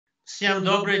Всем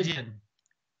добрый день.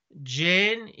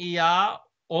 Jane и я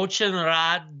очень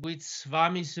рад быть с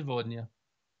вами сегодня.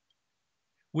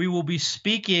 We will be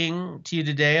speaking to you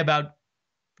today about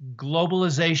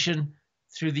globalization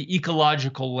through the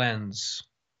ecological lens.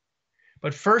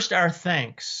 But first, our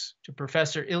thanks to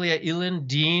Professor Ilya Ilin,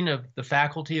 Dean of the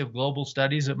Faculty of Global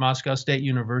Studies at Moscow State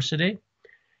University,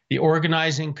 the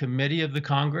organizing committee of the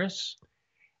Congress,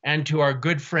 and to our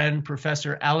good friend,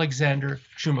 Professor Alexander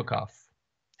Shumakov.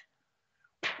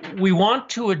 We want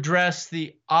to address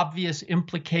the obvious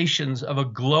implications of a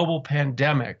global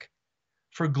pandemic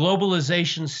for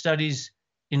globalization studies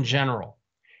in general,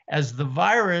 as the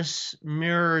virus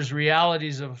mirrors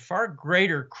realities of a far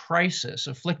greater crisis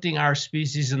afflicting our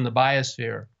species in the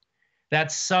biosphere.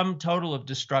 That sum total of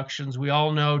destructions we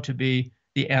all know to be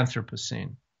the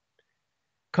Anthropocene.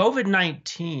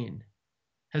 COVID-19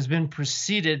 has been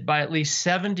preceded by at least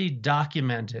 70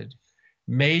 documented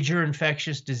major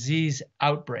infectious disease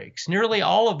outbreaks, nearly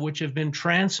all of which have been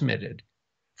transmitted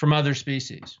from other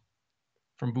species,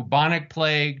 from bubonic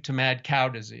plague to mad cow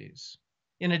disease.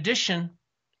 In addition,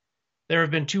 there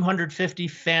have been 250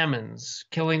 famines,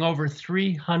 killing over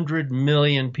 300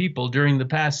 million people during the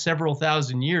past several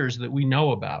thousand years that we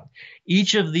know about.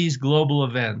 Each of these global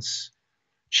events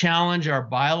challenge our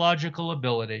biological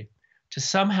ability to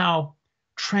somehow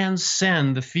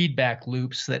transcend the feedback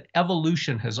loops that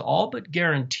evolution has all but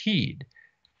guaranteed,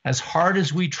 as hard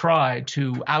as we try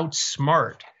to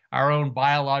outsmart our own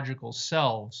biological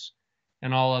selves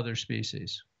and all other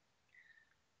species.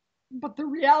 But the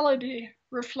reality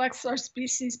reflects our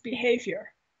species'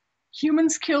 behavior.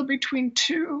 Humans kill between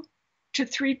 2 to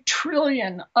 3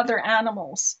 trillion other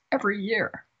animals every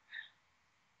year.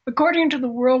 According to the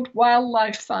World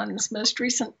Wildlife Fund's most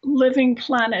recent Living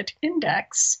Planet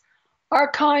Index, our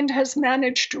kind has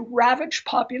managed to ravage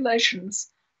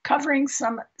populations covering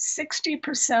some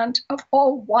 60% of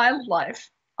all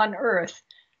wildlife on Earth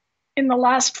in the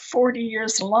last 40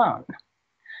 years alone.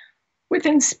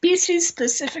 Within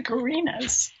species-specific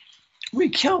arenas, we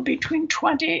kill between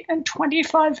 20 and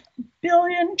 25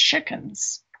 billion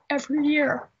chickens every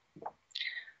year.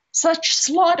 Such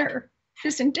slaughter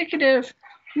is indicative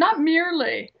not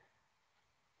merely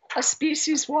of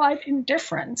species-wide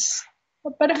indifference,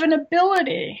 but of an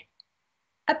ability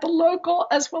at the local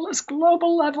as well as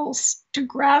global levels to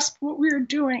grasp what we are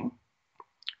doing.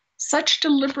 Such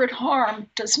deliberate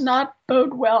harm does not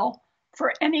bode well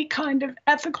for any kind of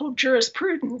ethical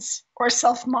jurisprudence or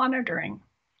self-monitoring.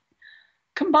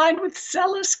 Combined with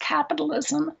zealous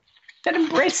capitalism that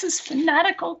embraces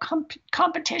fanatical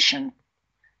competition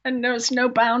and knows no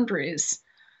boundaries,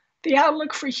 the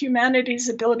outlook for humanity's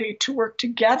ability to work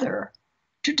together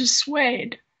to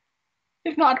dissuade,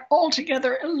 if not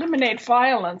altogether eliminate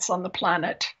violence on the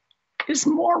planet, is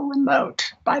more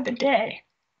remote by the day.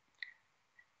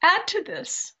 Add to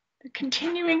this the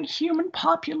continuing human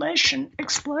population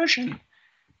explosion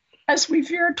as we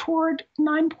veer toward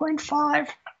 9.5,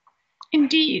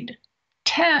 indeed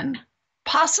 10,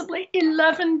 possibly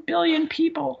 11 billion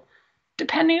people,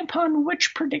 depending upon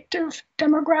which predictive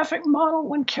demographic model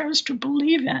one cares to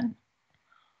believe in,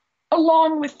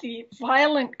 along with the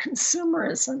violent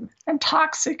consumerism and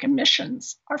toxic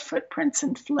emissions our footprints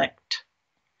inflict.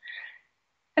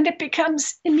 And it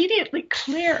becomes immediately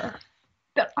clear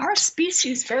that our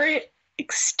species' very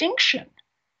extinction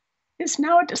is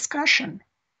now a discussion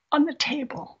on the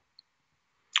table.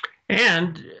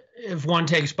 And if one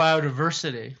takes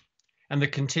biodiversity and the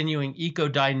continuing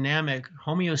ecodynamic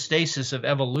homeostasis of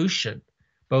evolution,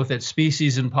 both at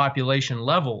species and population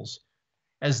levels,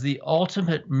 as the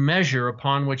ultimate measure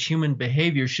upon which human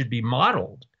behavior should be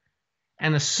modeled,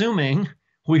 and assuming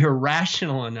we are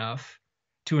rational enough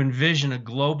to envision a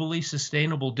globally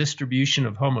sustainable distribution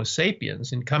of Homo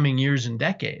sapiens in coming years and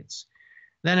decades,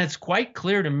 then it's quite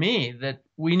clear to me that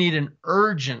we need an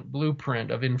urgent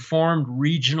blueprint of informed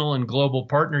regional and global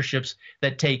partnerships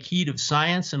that take heed of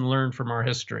science and learn from our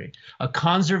history, a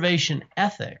conservation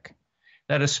ethic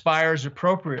that aspires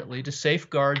appropriately to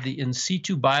safeguard the in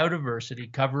situ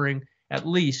biodiversity covering at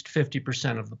least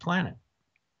 50% of the planet.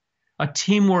 A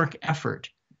teamwork effort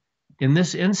in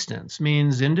this instance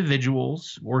means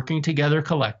individuals working together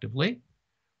collectively,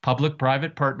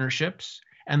 public-private partnerships,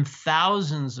 and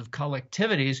thousands of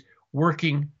collectivities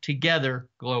working together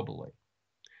globally.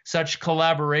 Such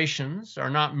collaborations are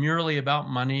not merely about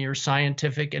money or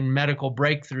scientific and medical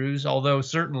breakthroughs, although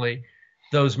certainly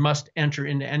those must enter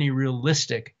into any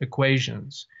realistic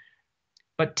equations.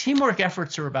 But teamwork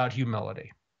efforts are about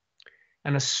humility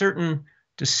and a certain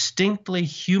distinctly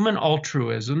human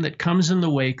altruism that comes in the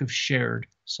wake of shared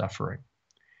suffering.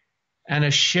 and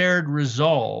a shared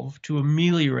resolve to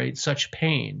ameliorate such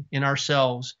pain in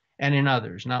ourselves and in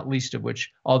others, not least of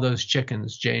which all those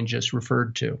chickens Jane just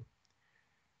referred to.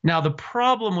 Now, the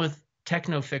problem with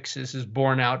techno-fixes is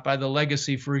borne out by the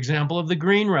legacy, for example, of the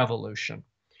Green Revolution,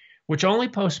 which only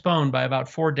postponed by about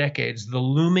 4 decades the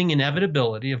looming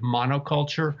inevitability of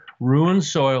monoculture, ruined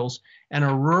soils, and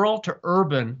a rural to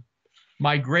urban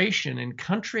migration in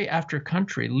country after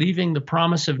country, leaving the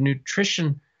promise of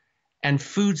nutrition and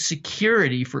food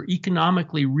security for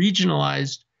economically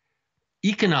regionalized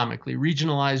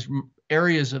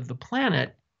areas of the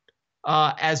planet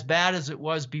as bad as it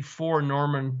was before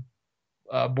Norman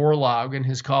Borlaug and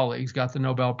his colleagues got the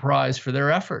Nobel Prize for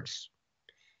their efforts.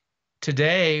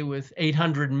 Today, with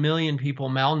 800 million people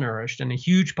malnourished and a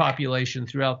huge population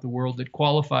throughout the world that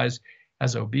qualifies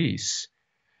as obese,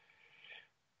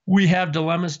 we have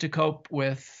dilemmas to cope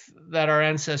with that our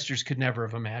ancestors could never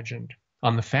have imagined.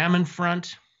 On the famine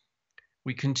front,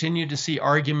 we continue to see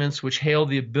arguments which hail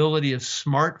the ability of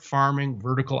smart farming,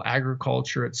 vertical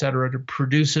agriculture, et cetera, to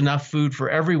produce enough food for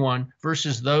everyone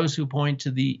versus those who point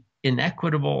to the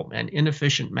inequitable and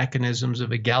inefficient mechanisms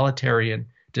of egalitarian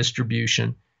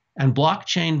distribution and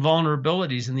blockchain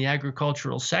vulnerabilities in the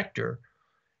agricultural sector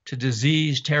to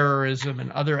disease, terrorism,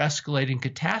 and other escalating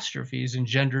catastrophes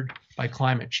engendered by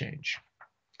climate change.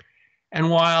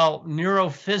 And while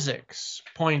neurophysics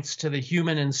points to the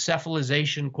human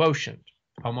encephalization quotient,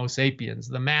 Homo sapiens,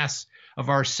 the mass of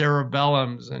our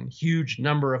cerebellums and huge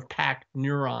number of packed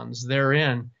neurons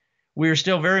therein, we are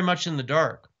still very much in the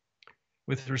dark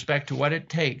with respect to what it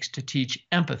takes to teach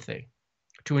empathy,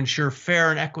 to ensure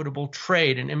fair and equitable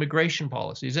trade and immigration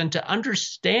policies, and to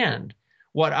understand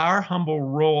what our humble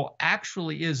role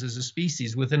actually is as a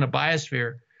species within a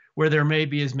biosphere where there may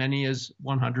be as many as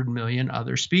 100 million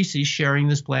other species sharing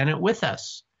this planet with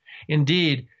us.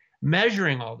 Indeed,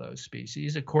 measuring all those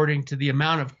species according to the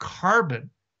amount of carbon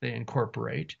they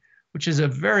incorporate, which is a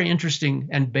very interesting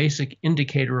and basic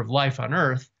indicator of life on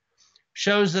Earth,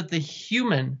 shows that the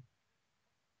human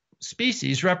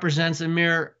species represents a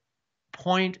mere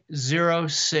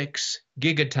 0.06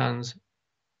 gigatons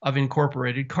of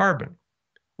incorporated carbon,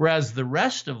 whereas the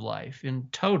rest of life in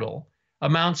total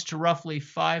amounts to roughly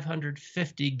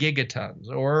 550 gigatons,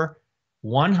 or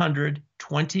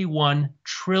 121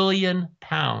 trillion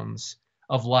pounds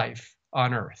of life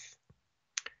on Earth.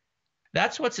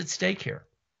 That's what's at stake here.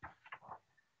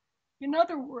 In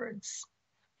other words,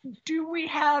 do we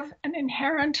have an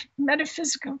inherent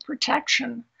metaphysical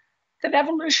protection that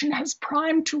evolution has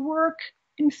primed to work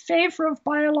in favor of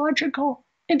biological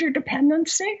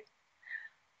interdependency?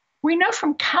 We know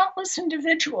from countless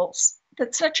individuals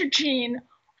that such a gene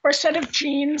or set of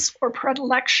genes or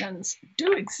predilections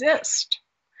do exist.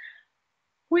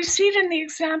 We see it in the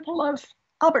example of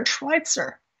Albert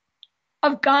Schweitzer,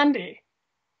 of Gandhi,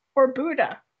 or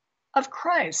Buddha, of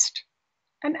Christ,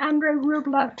 and Andrei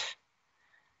Rublev,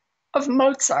 of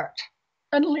Mozart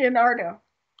and Leonardo.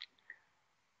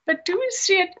 But do we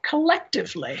see it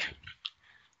collectively?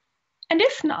 And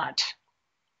if not,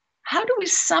 how do we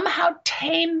somehow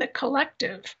tame the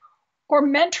collective or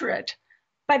mentor it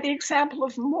by the example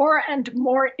of more and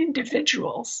more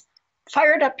individuals,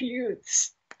 fired up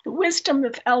youths, the wisdom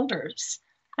of elders,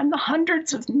 and the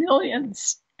hundreds of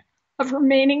millions of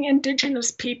remaining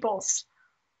indigenous peoples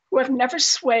who have never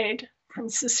swayed from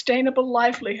sustainable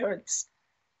livelihoods,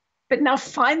 but now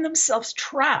find themselves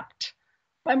trapped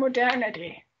by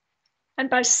modernity and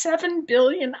by 7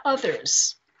 billion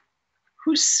others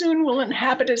who soon will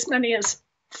inhabit as many as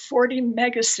 40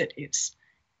 megacities,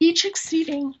 each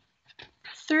exceeding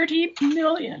 30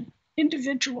 million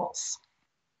individuals.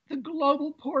 The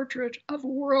global portrait of a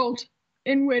world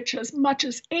in which as much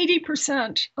as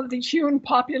 80% of the human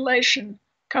population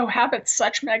cohabits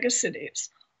such megacities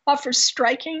offers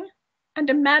striking and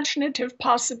imaginative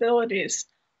possibilities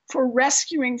for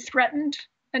rescuing threatened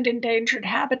and endangered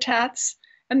habitats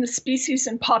and the species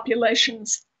and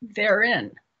populations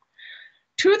therein.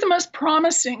 Two of the most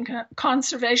promising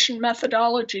conservation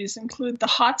methodologies include the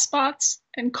hotspots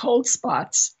and cold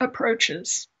spots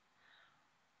approaches.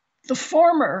 The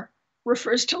former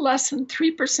refers to less than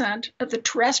 3% of the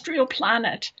terrestrial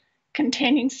planet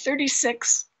containing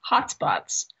 36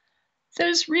 hotspots,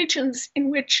 those regions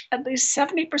in which at least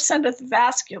 70% of the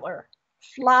vascular,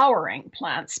 flowering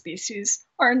plant species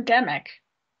are endemic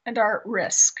and are at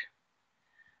risk.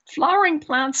 Flowering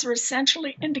plants are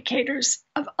essentially indicators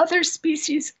of other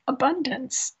species'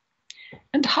 abundance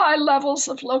and high levels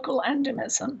of local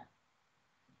endemism,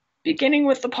 beginning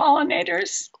with the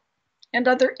pollinators and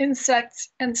other insects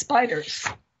and spiders.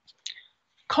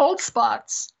 Cold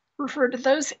spots refer to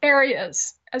those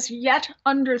areas as yet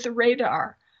under the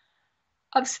radar,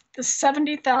 of the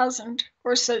 70,000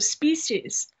 or so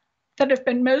species that have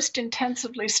been most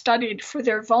intensively studied for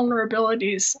their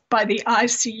vulnerabilities by the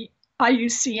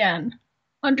IUCN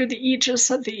under the aegis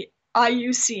of the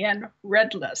IUCN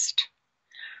Red List.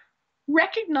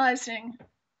 Recognizing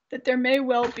that there may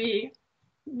well be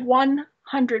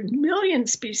 100 million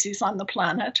species on the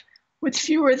planet, with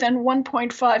fewer than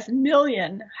 1.5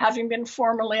 million having been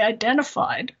formally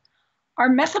identified, our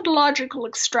methodological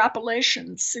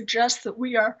extrapolations suggest that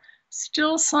we are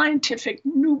still scientific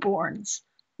newborns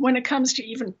when it comes to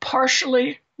even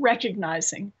partially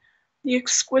recognizing the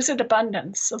exquisite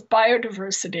abundance of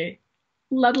biodiversity,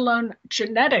 let alone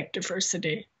genetic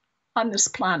diversity, on this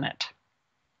planet.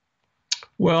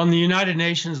 Well, in the United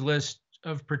Nations list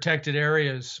of protected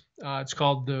areas, it's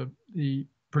called the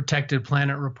Protected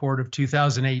Planet Report of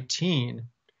 2018,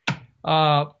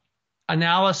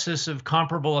 analysis of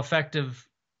comparable effective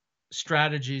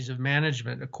strategies of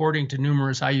management according to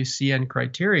numerous IUCN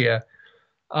criteria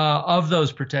of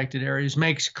those protected areas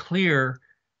makes clear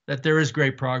that there is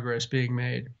great progress being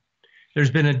made.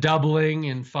 There's been a doubling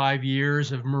in 5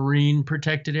 years of marine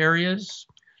protected areas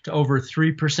to over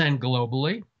 3%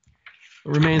 globally. It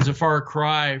remains a far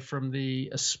cry from the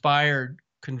aspired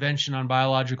Convention on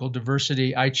Biological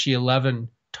Diversity Aichi 11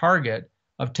 target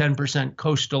of 10%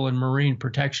 coastal and marine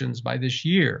protections by this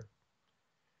year.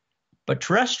 But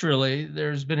terrestrially,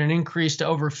 there's been an increase to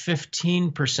over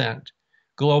 15%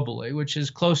 globally, which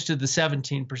is close to the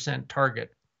 17%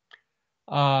 target.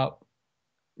 Now,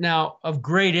 of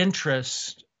great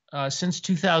interest, since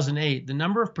 2008, the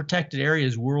number of protected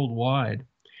areas worldwide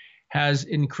has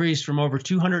increased from over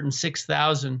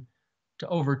 206,000 to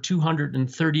over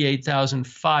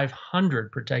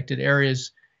 238,500 protected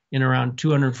areas in around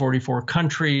 244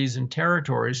 countries and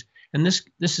territories. And this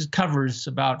covers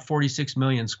about 46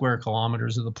 million square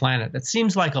kilometers of the planet. That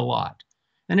seems like a lot,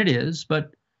 and it is,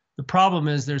 but the problem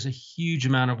is there's a huge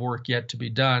amount of work yet to be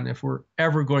done if we're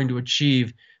ever going to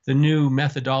achieve the new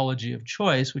methodology of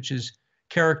choice, which is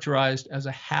characterized as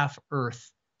a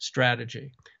half-Earth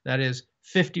strategy. That is,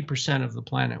 50% of the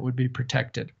planet would be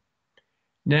protected.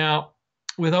 Now,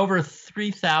 with over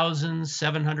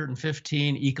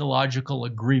 3,715 ecological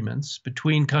agreements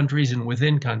between countries and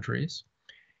within countries,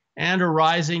 and a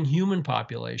rising human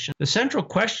population, the central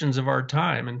questions of our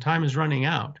time, and time is running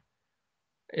out,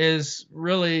 is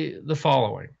really the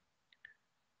following.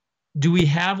 Do we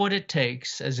have what it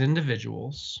takes as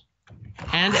individuals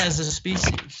and as a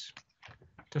species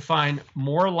to find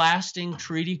more lasting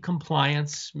treaty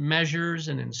compliance measures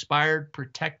and inspired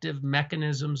protective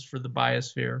mechanisms for the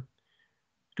biosphere?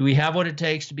 Do we have what it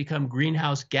takes to become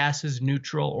greenhouse gases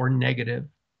neutral or negative,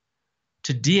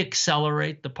 to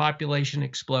de-accelerate the population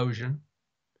explosion,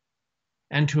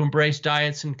 and to embrace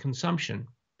diets and consumption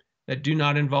that do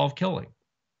not involve killing?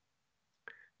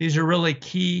 These are really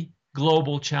key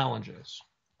global challenges.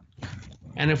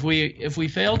 And if we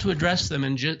fail to address them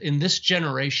in this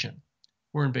generation,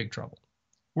 we're in big trouble.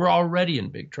 We're already in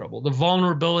big trouble. The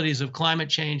vulnerabilities of climate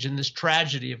change and this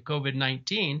tragedy of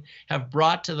COVID-19 have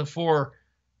brought to the fore,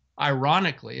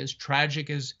 ironically, as tragic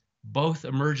as both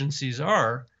emergencies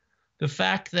are, the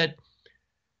fact that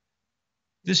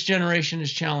this generation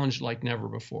is challenged like never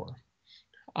before.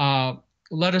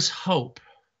 Let us hope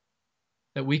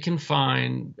that we can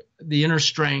find the inner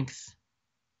strength,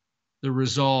 the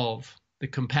resolve, the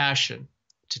compassion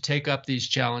to take up these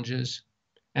challenges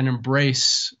and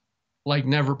embrace, like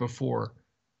never before,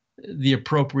 the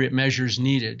appropriate measures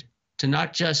needed to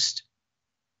not just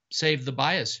save the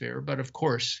biosphere, but of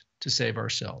course, to save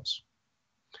ourselves.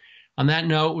 On that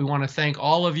note, we want to thank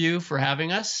all of you for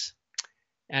having us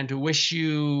and to wish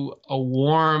you a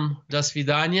warm das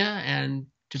vidanya, and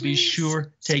to be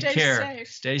sure, take care.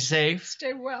 Stay safe.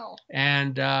 Stay well.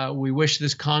 And we wish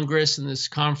this Congress and this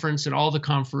conference and all the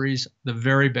conferees the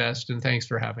very best, and thanks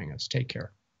for having us. Take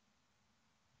care.